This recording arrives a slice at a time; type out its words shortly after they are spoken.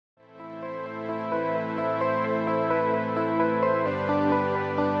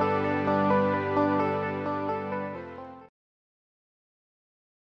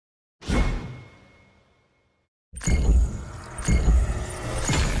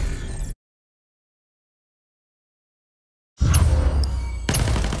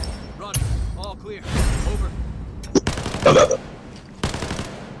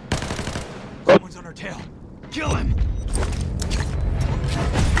Someone's on our tail. Kill him!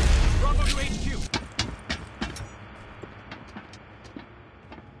 Bravo to HQ.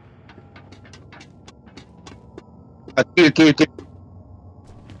 Aquí.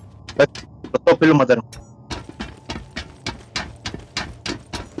 Los dos pelos mataron.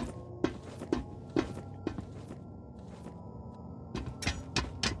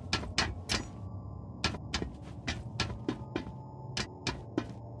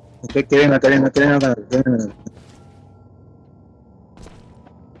 Que venga.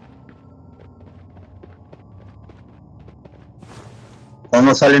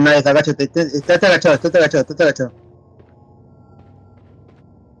 Cuando no sale nadie, agáchate, estate agachado.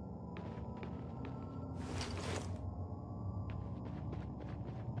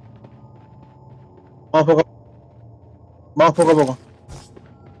 Vamos poco a poco.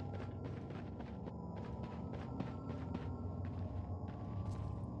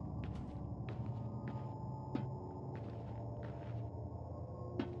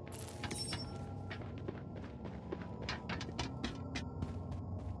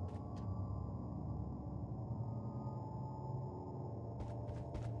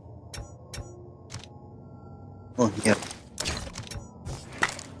 Oh, mierda.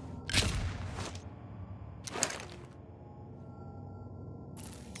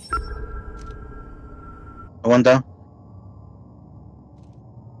 Aguanta.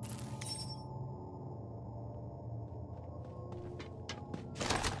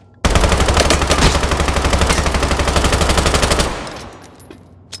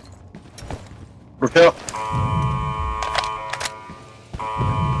 Rusheo.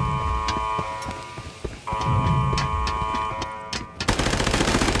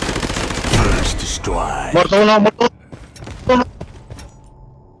 Muerto uno.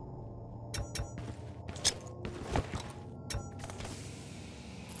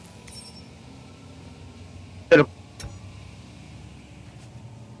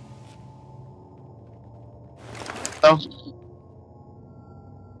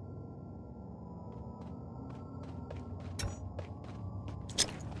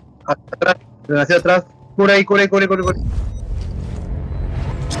 Hacia atrás. Cura ahí. Jugador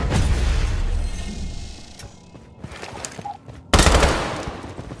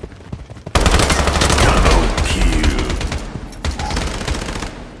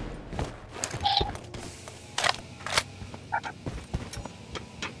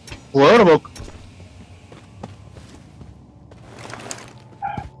Bok.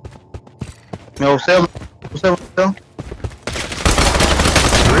 Me gustó.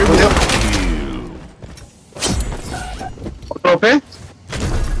 ¿Otro P?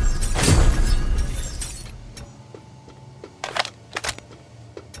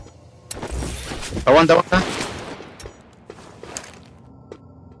 Aguanta.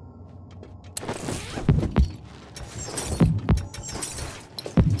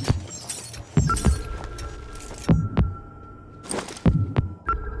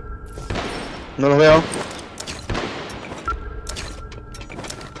 No los veo.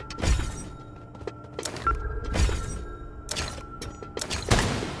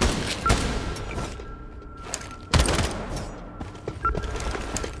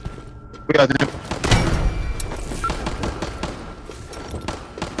 Cuídate.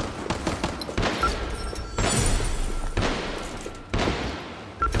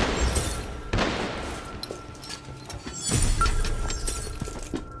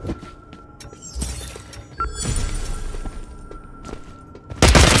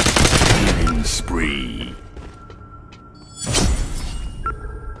 Spree.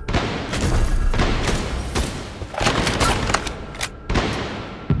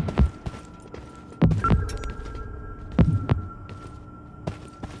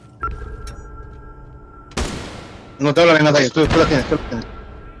 No te hablo de nada, tú la tienes.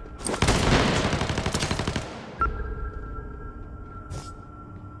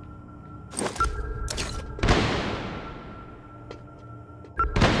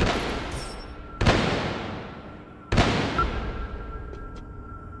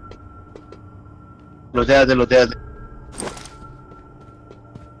 Loteate.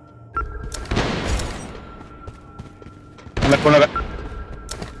 Con la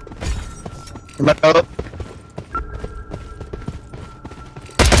marcador.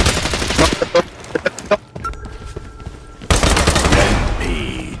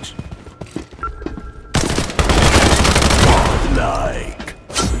 Rampage. Godlike.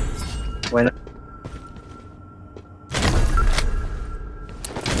 Bueno.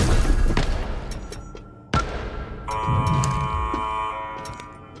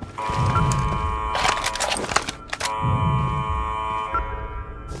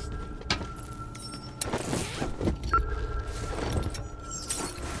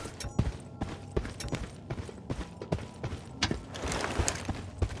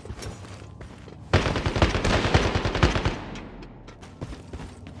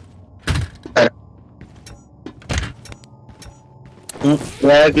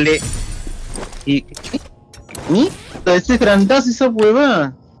 Darle. Y. ¿Ni? Ese grandazo esa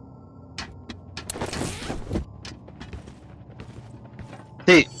hueva.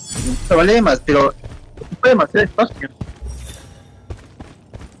 Sí, no vale más, pero puede demasiado espacio.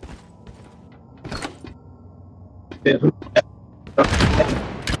 Pero...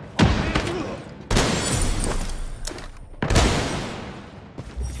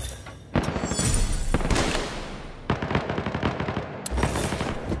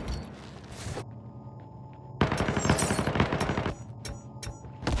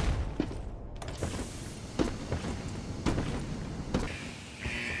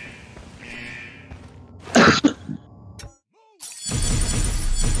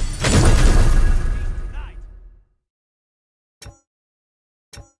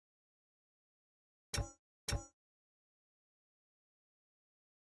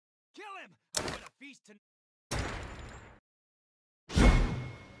 Kill him! I'm gonna feast tonight.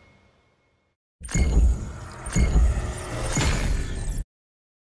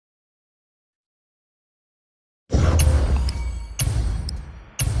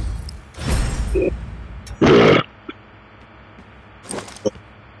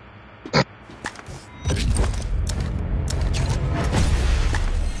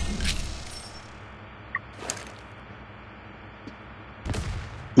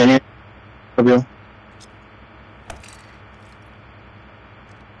 Vení, obvio.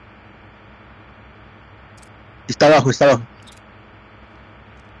 Está abajo, está abajo.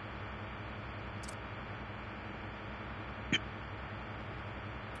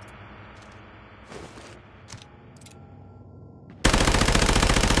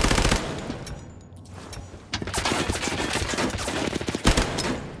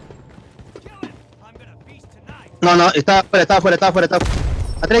 Kill him! I'm gonna feast tonight. No, no, está afuera, está afuera, está afuera, está afuera.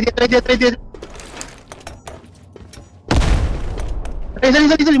 A 3, 10.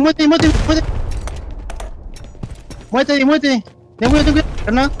 Salí, muévete. Muévete. Ten cuidado,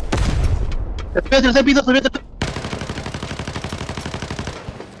 Hernán. Tercer piso, subió.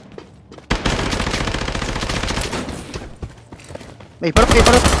 Me disparo.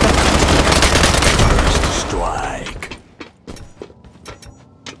 Strike.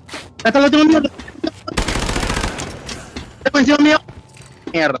 Hasta lo tengo mío. Tengo encima mío.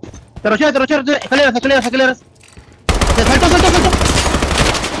 Mierda. Te rochea. Escaleras. Saltó.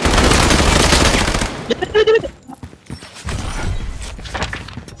 Vete.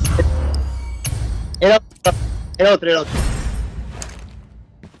 Era otro.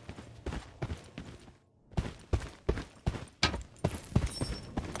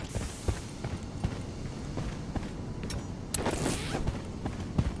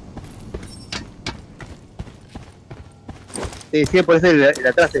 Sí, por eso el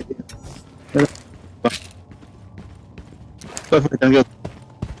atrás. Todo fue tranquilo.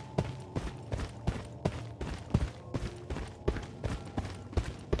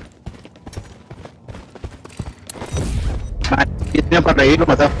 Yo tenía para reír, lo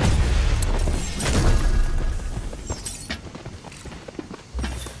mataba.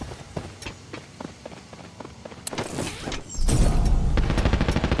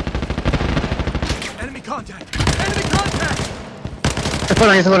 Enemy contact! Se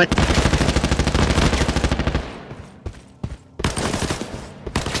fueron ahí.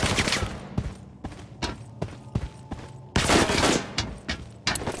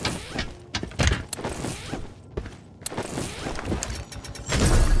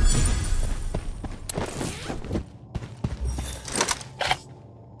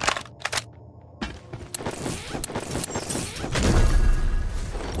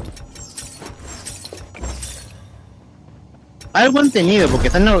 Algo han tenido, porque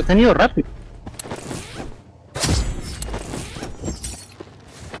se han ido rápido.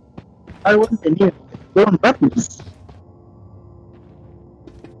 Algo han tenido, porque fueron rápidos.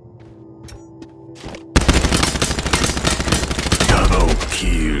 Double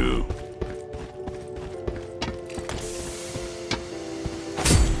kill.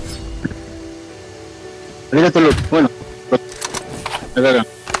 Mira esto, bueno. Acá.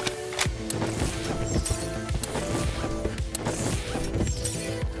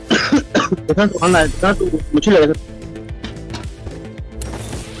 Deja tu mochila.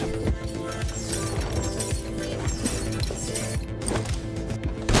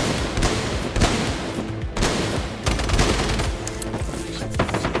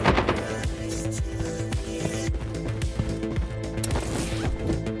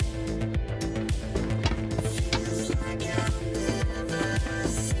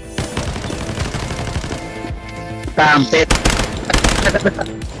 Campe.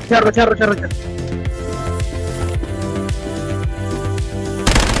 Charro.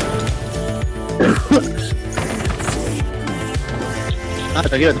 Ah,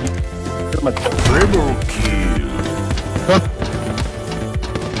 tranquilo. Triple kill.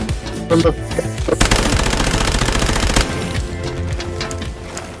 Son dos.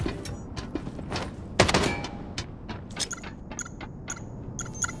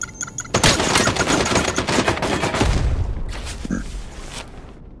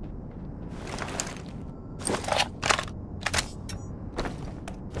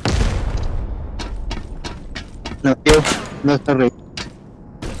 No, tío, no está arriba.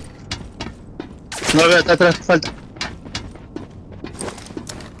 No lo veo, está atrás, falta.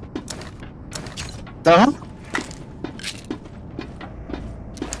 ¿Está abajo?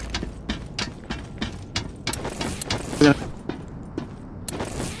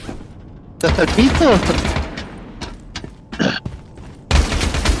 ¿Está hasta el piso o está...?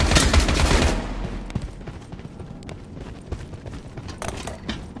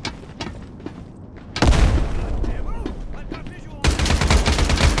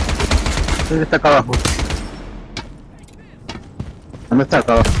 ¿Dónde está acá abajo? ¿Dónde está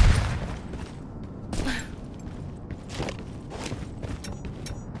acá abajo?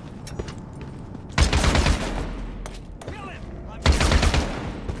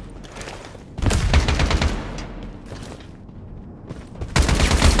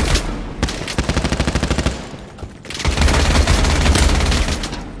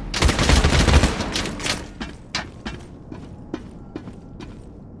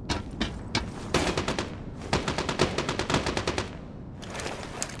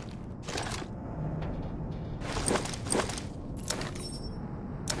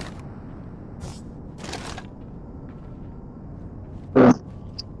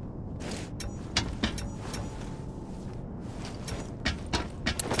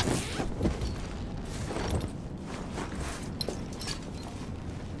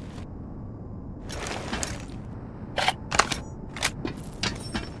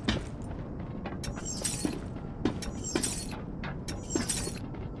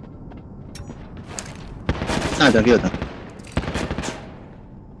 Ah, tranquilo, tranquilo.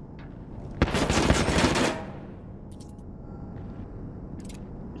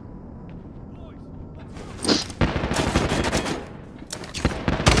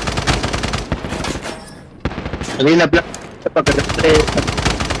 Salí en la plaza para que te...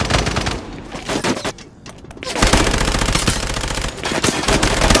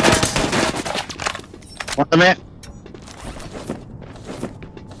 Muéstrame.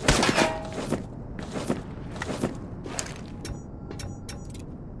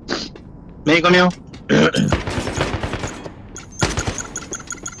 Vení conmigo.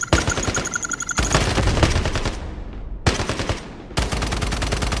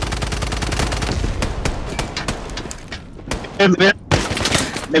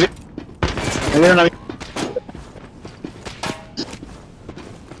 Me vieron a mí.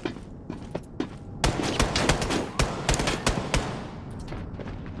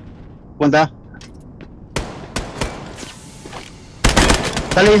 Cuenta.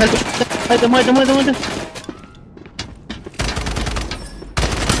 Sale, salte, muévete.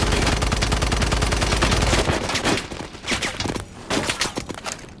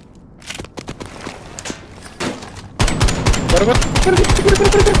 Corre.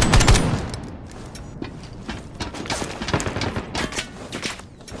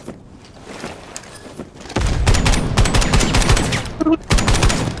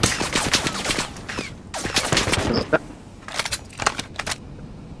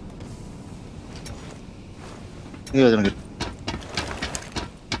 Tranquilo.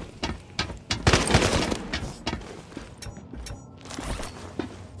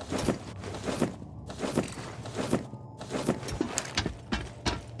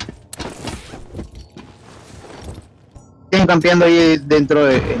 Siguen campeando ahí dentro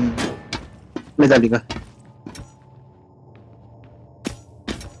de Metálica.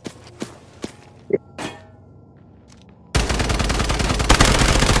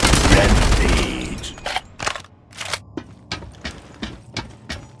 Rampage.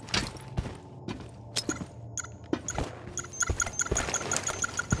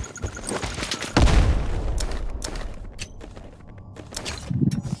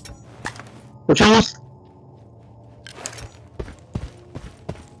 ¿Escuchamos?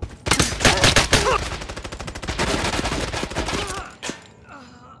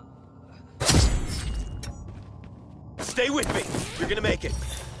 Stay with me. You're gonna make it.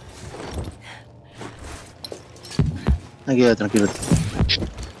 Tranquilo.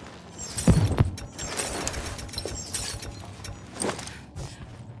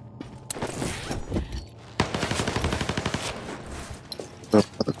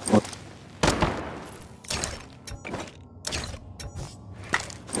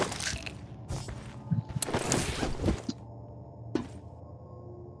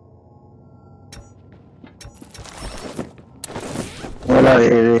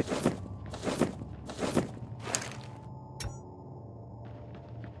 arriba de...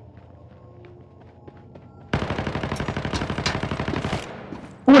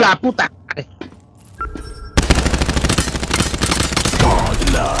 ¡La puta!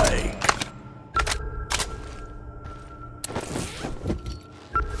 Godlike.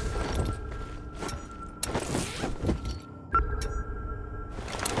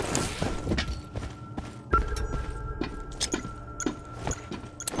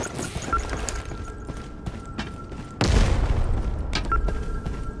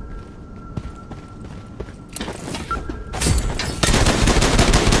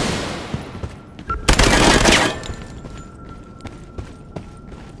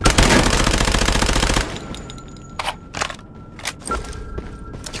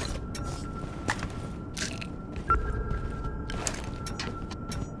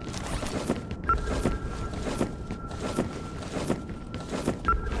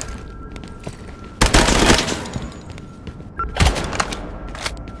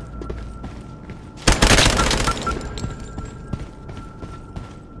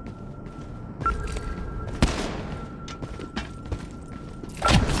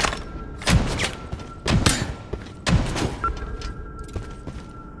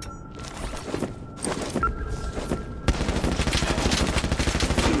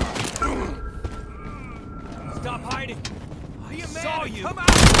 Stop hiding! I saw you! Come out!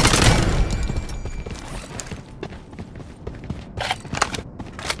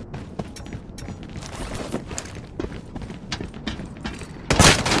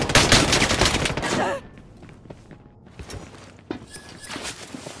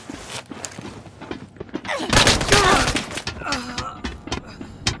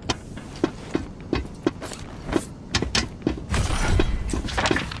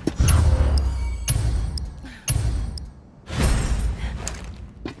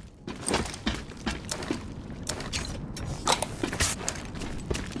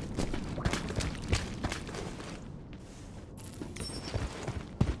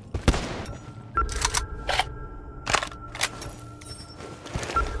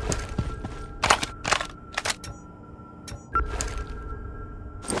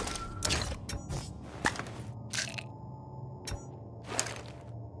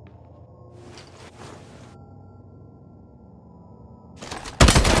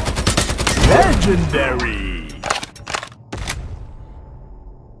 Legendary.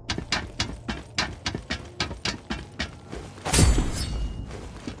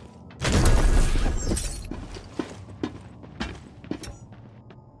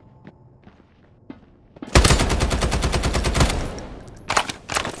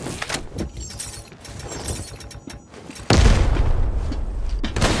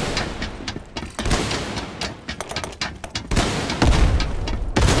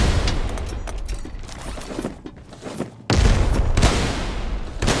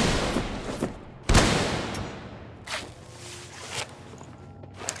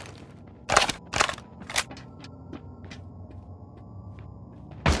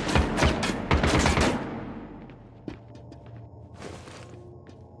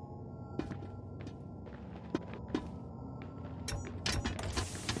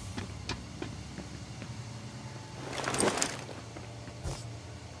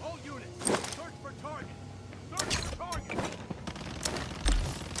 All units, search for target! Search for target!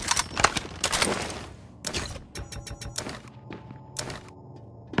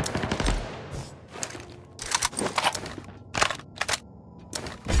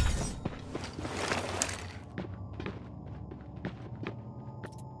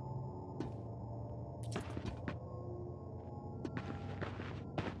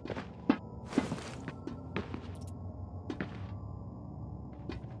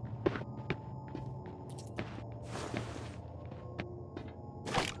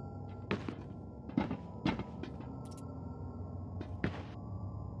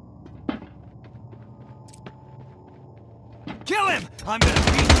 Kill him! I'm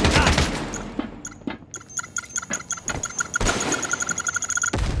gonna beat you tonight!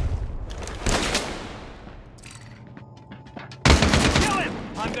 Kill him!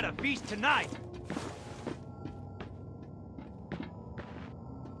 I'm gonna feast tonight!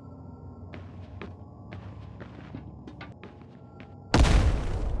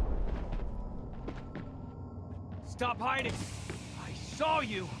 Stop hiding! I saw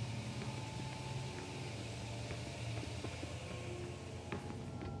you!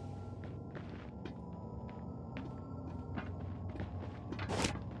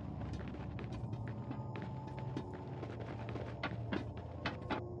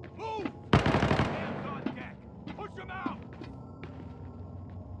 Move! Hands on deck! Push him out!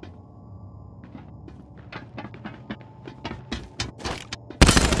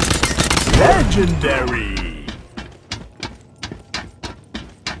 Legendary.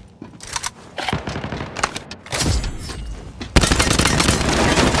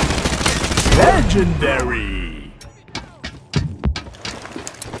 Legendary.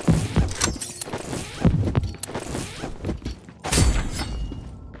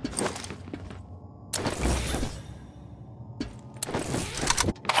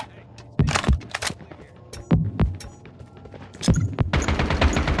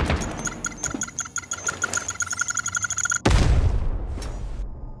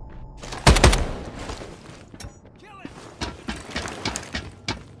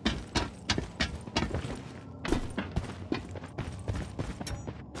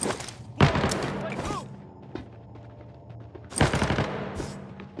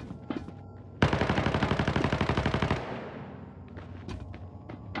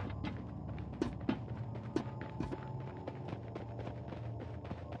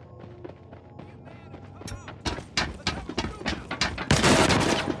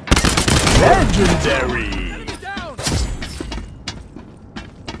 Legendary. Enemy down!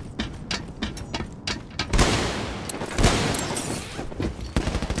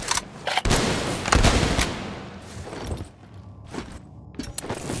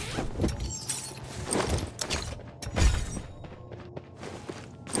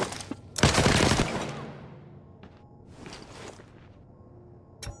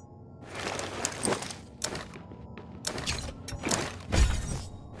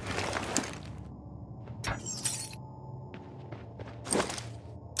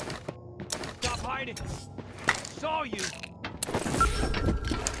 Stop hiding! Saw you!